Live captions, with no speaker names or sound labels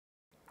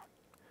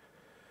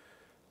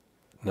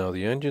Now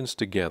the engine's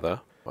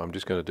together. I'm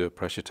just going to do a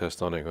pressure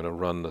test on it. I'm going to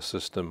run the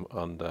system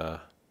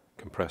under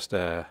compressed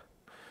air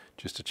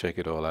just to check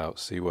it all out,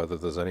 see whether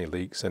there's any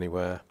leaks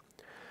anywhere,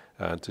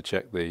 and to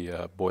check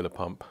the boiler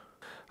pump.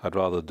 I'd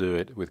rather do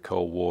it with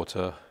cold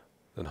water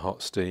than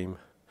hot steam.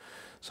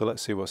 So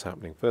let's see what's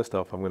happening. First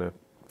off, I'm going to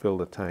fill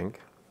the tank.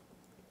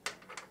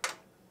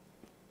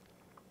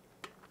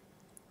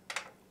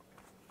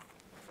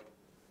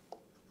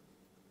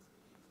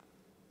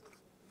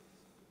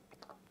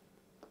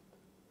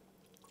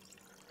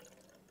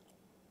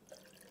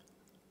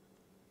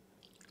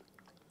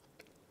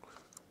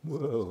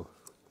 Whoa.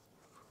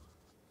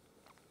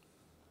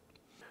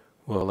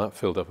 Well, that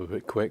filled up a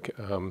bit quick.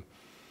 I'm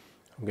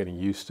getting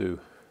used to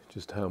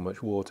just how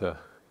much water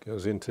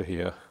goes into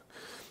here.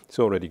 It's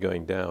already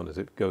going down as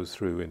it goes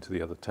through into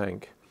the other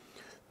tank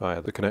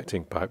via the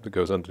connecting pipe that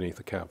goes underneath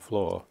the cab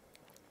floor.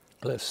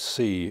 Let's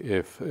see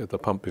if the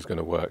pump is going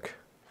to work.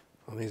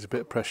 It needs a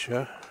bit of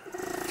pressure.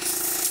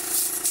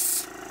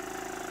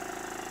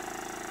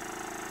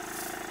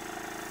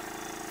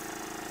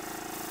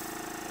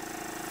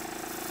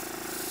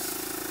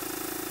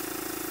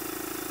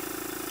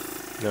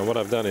 Now what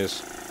I've done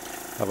is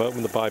I've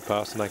opened the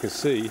bypass and I can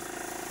see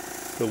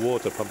the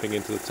water pumping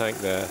into the tank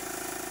there,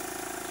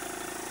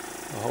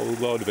 a whole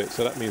load of it,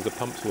 so that means the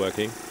pump's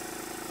working.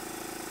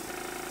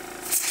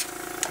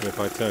 And if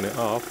I turn it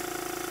off,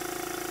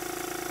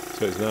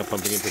 so it's now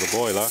pumping into the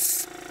boiler,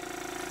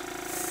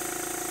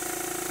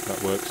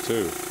 that works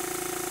too.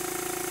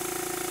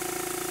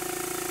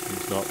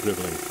 It's not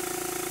dribbling.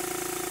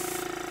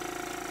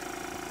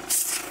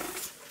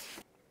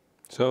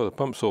 So the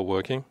pump's all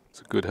working.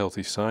 It's a good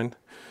healthy sign,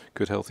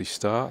 good healthy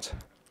start.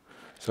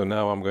 So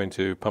now I'm going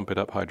to pump it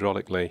up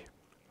hydraulically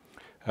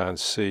and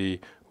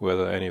see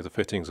whether any of the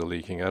fittings are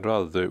leaking. I'd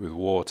rather do it with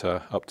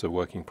water up to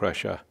working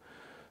pressure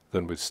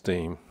than with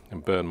steam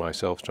and burn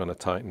myself trying to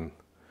tighten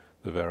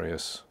the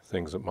various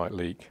things that might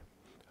leak.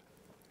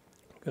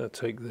 I'm going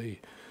to take the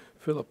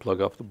filler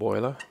plug off the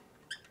boiler.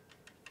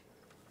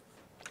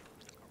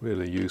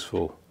 Really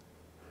useful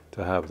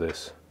to have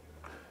this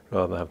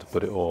rather than have to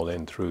put it all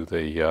in through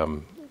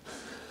the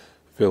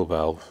fill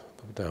valve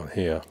down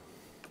here.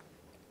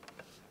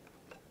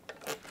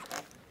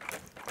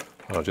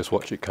 I'll just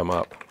watch it come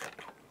up.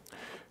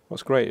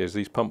 What's great is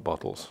these pump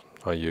bottles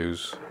I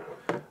use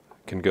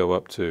can go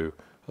up to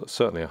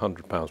certainly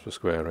 £100 per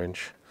square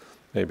inch,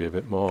 maybe a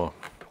bit more.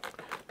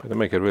 But they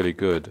make a really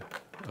good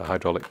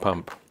hydraulic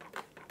pump,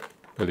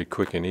 really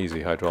quick and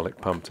easy hydraulic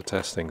pump to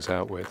test things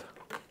out with.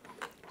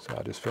 So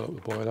I just fill up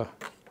the boiler.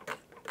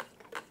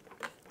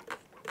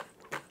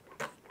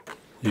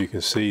 You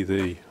can see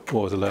the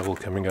water level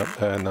coming up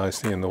there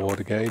nicely in the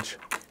water gauge.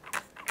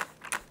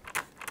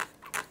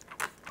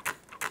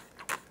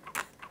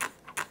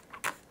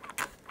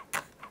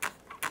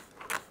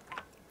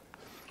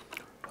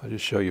 I'll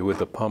just show you with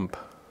the pump.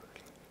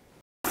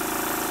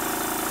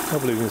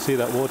 Hopefully you can see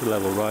that water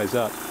level rise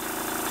up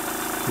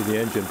with the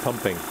engine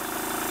pumping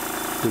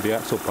through the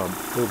axle pump.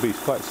 It will be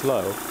quite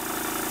slow.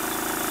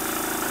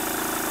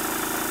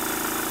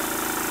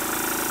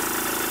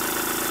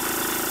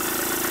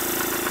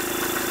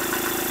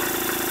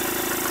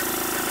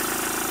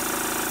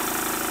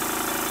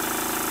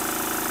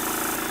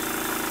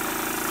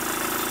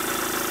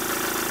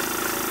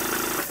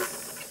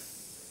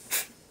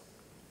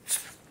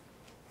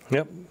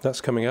 Yep,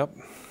 that's coming up.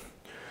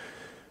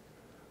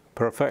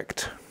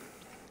 Perfect.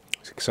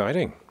 It's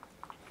exciting.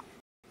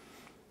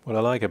 What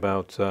I like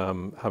about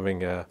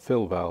having a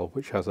fill valve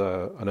which has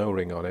an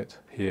O-ring on it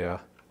here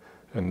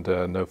and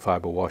no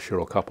fibre washer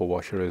or copper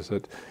washer is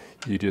that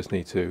you just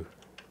need to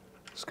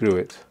screw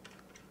it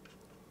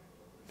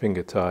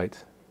finger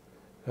tight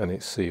and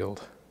it's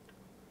sealed.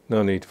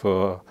 No need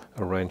for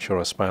a wrench or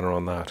a spanner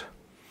on that.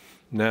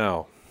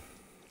 Now,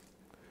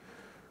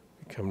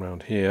 we come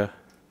around here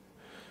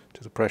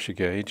to the pressure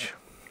gauge,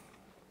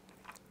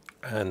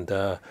 and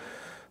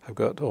I've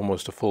got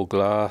almost a full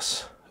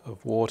glass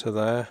of water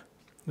there.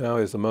 Now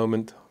is the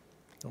moment.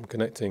 I'm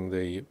connecting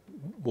the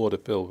water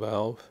fill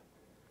valve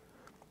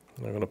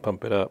and I'm going to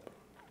pump it up.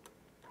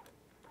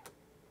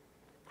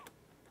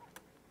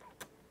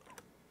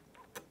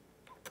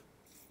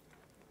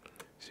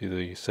 See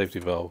the safety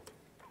valve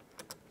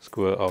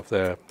squirt off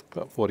there,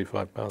 about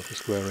 45 pounds per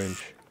square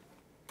inch.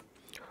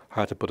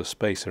 I had to put a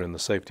spacer in the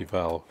safety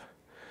valve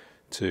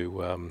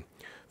to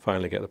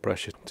finally get the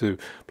pressure to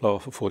blow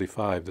off at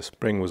 45. The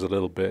spring was a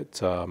little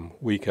bit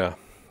weaker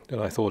than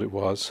I thought it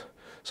was,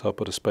 so I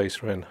put a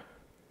spacer in.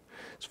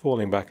 It's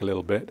falling back a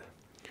little bit.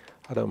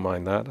 I don't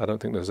mind that. I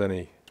don't think there's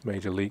any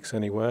major leaks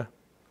anywhere.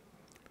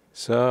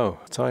 So,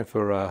 time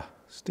for a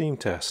steam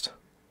test.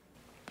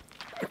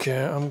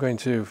 Okay, I'm going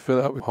to fill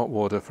it up with hot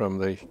water from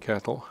the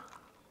kettle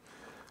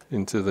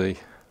into the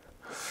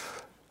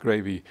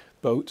gravy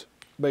boat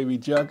baby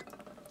jug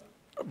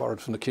I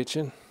borrowed from the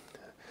kitchen.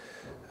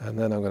 And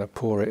then I'm going to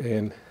pour it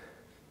in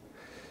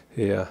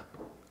here.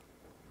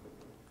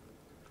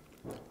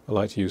 I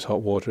like to use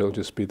hot water, it'll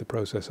just speed the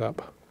process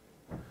up.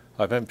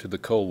 I've emptied the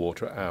cold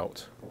water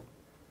out.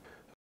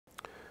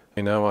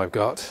 And now I've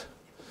got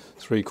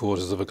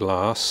 3/4 of a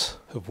glass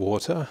of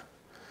water,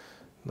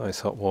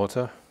 nice hot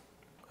water.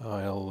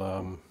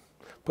 I'll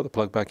put the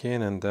plug back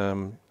in, and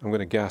I'm going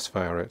to gas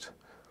fire it.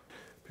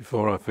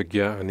 Before I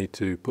forget, I need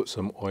to put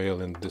some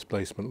oil in the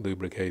displacement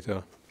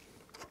lubricator.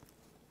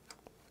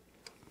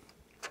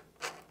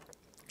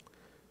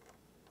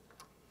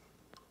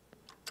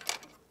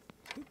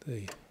 Get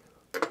the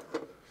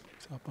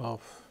top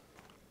off.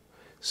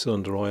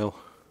 Cylinder oil,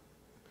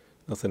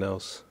 nothing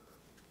else.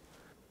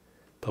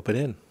 Pop it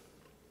in.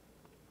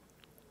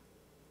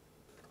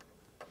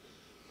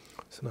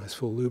 It's a nice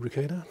full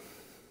lubricator.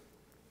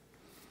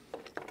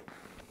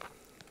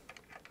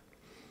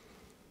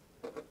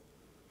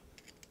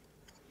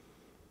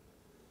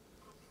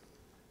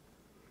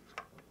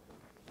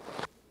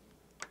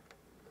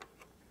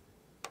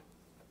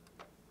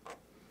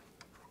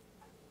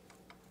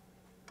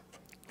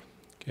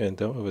 Again,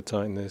 don't over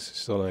tighten this,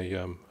 it's on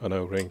an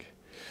O-ring.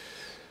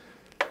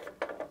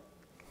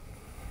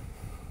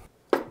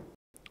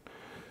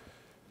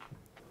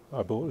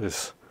 I bought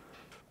this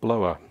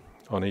blower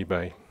on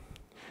eBay.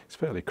 It's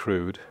fairly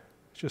crude,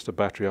 it's just a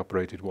battery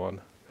operated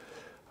one.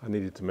 I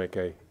needed to make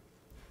a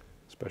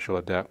special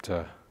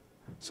adapter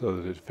so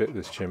that it fit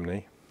this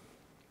chimney.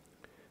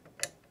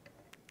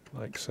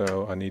 Like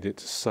so. I need it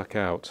to suck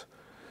out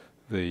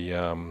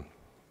the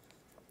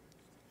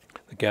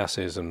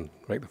gases and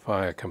make the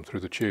fire come through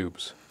the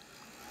tubes.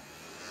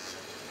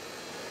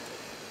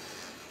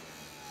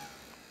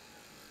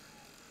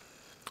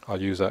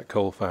 I'll use that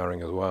coal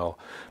firing as well,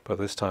 but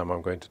this time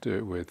I'm going to do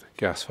it with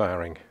gas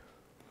firing.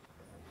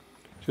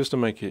 Just to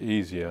make it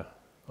easier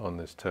on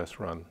this test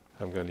run,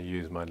 I'm going to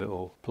use my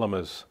little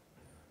plumber's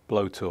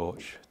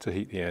blowtorch to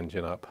heat the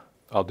engine up.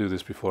 I'll do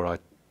this before I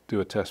do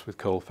a test with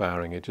coal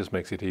firing. It just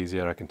makes it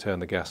easier. I can turn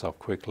the gas off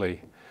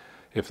quickly.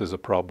 If there's a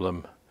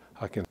problem,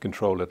 I can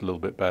control it a little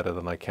bit better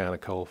than I can a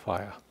coal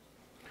fire.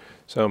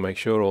 So make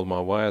sure all my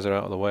wires are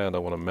out of the way. I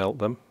don't want to melt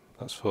them.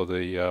 That's for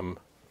the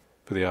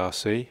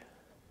RC.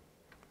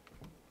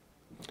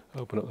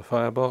 Open up the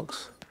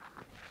firebox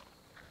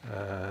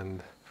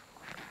and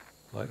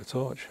light the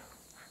torch.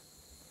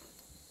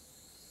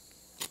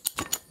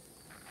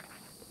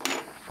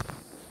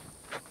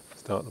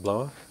 Start the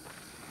blower.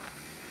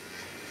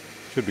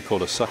 Should be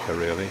called a sucker,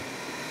 really.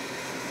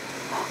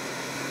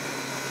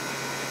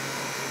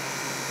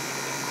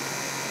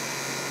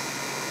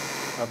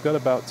 I've got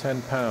about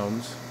 10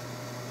 pounds,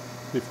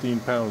 15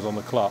 pounds on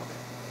the clock,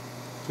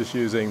 just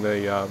using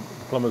the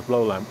plumber's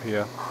blow lamp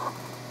here.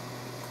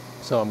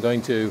 So I'm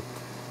going to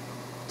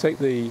take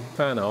the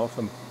fan off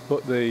and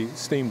put the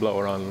steam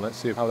blower on, and let's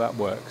see how that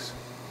works.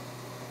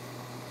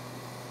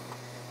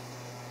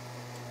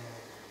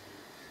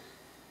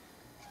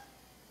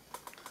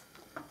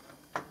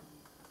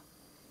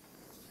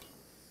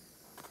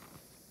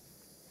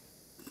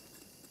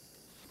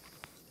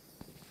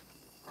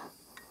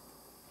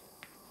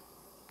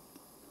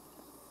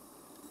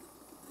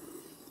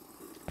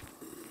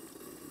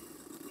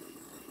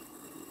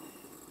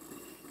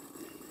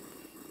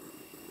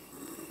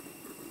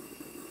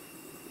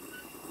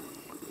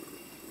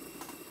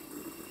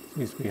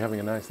 Seems to be having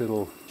a nice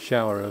little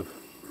shower of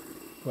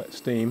wet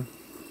steam.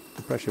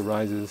 The pressure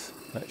rises.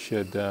 That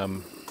should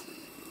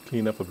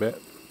clean up a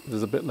bit.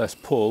 There's a bit less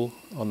pull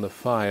on the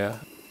fire.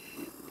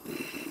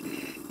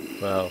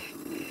 Well,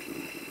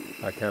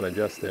 I can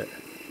adjust it.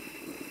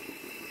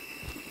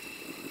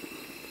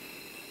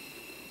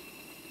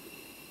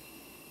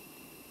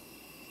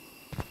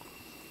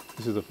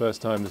 This is the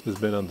first time this has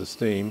been under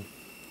steam.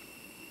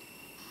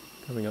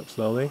 Coming up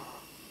slowly.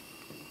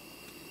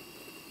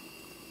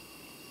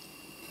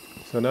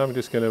 So now I'm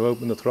just going to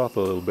open the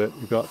throttle a little bit.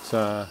 We've got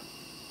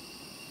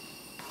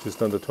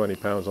just under 20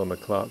 pounds on the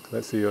clock.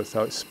 Let's see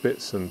how it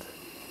spits and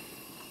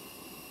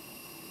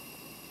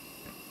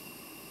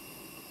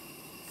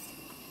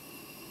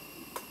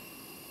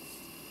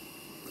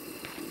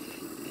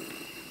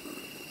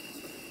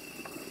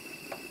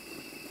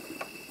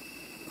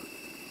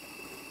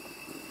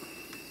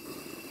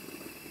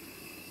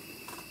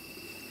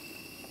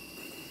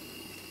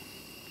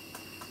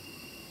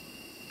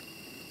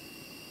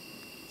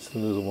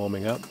cylinders are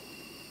warming up.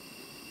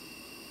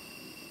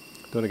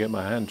 Don't want to get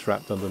my hand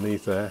trapped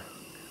underneath there,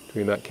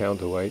 between that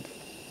counterweight.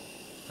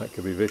 That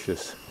could be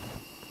vicious.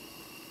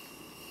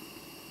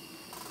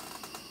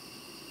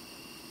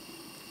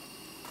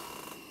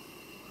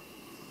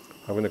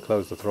 I'm going to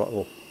close the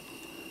throttle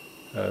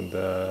and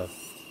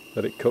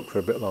let it cook for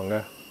a bit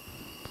longer.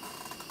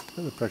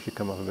 Let the pressure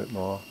come up a bit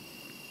more.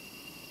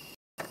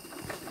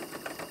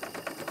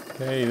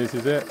 Okay, this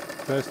is it.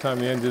 First time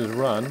the engine's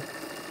run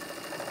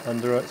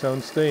under its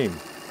own steam.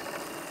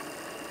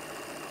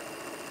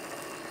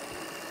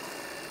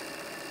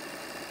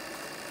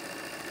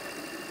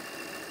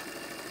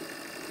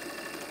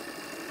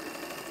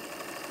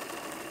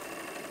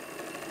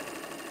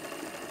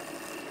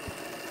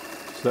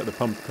 Just let the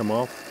pump come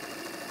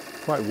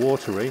off. Quite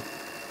watery.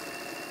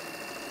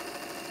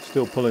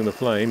 Still pulling the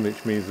flame,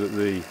 which means that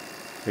the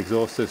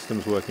exhaust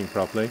system's working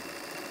properly.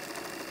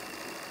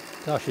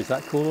 Gosh, is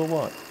that cool or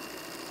what?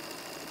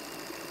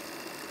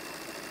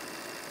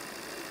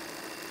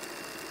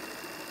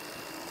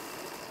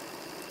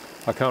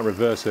 I can't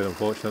reverse it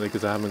unfortunately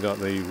because I haven't got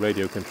the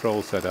radio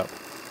control set up.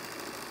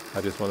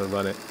 I just want to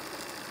run it.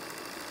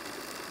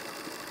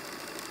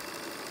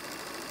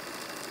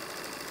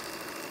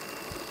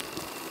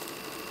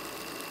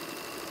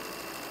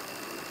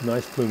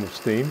 Nice plume of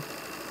steam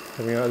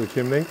coming out of the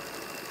chimney.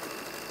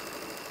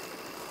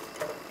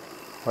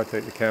 If I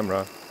take the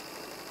camera,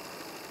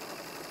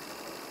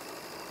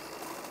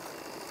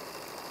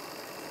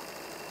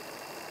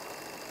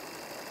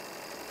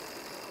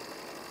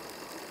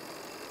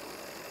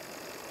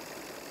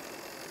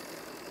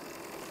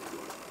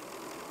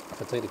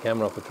 if I take the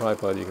camera off the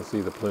tripod, you can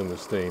see the plume of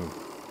steam.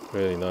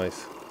 Really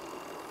nice.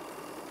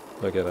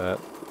 Look at that.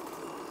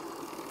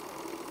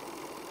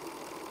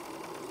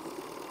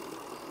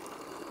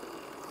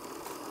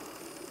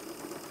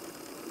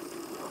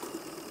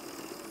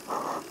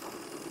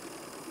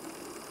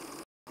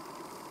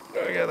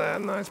 Look at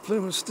that, nice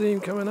plume of steam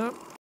coming up.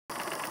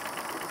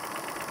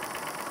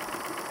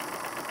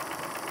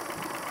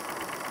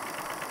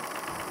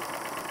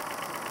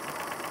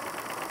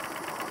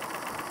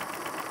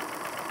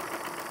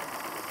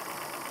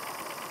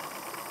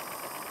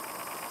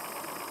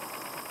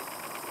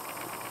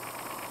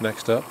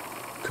 Next up,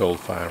 cold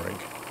firing.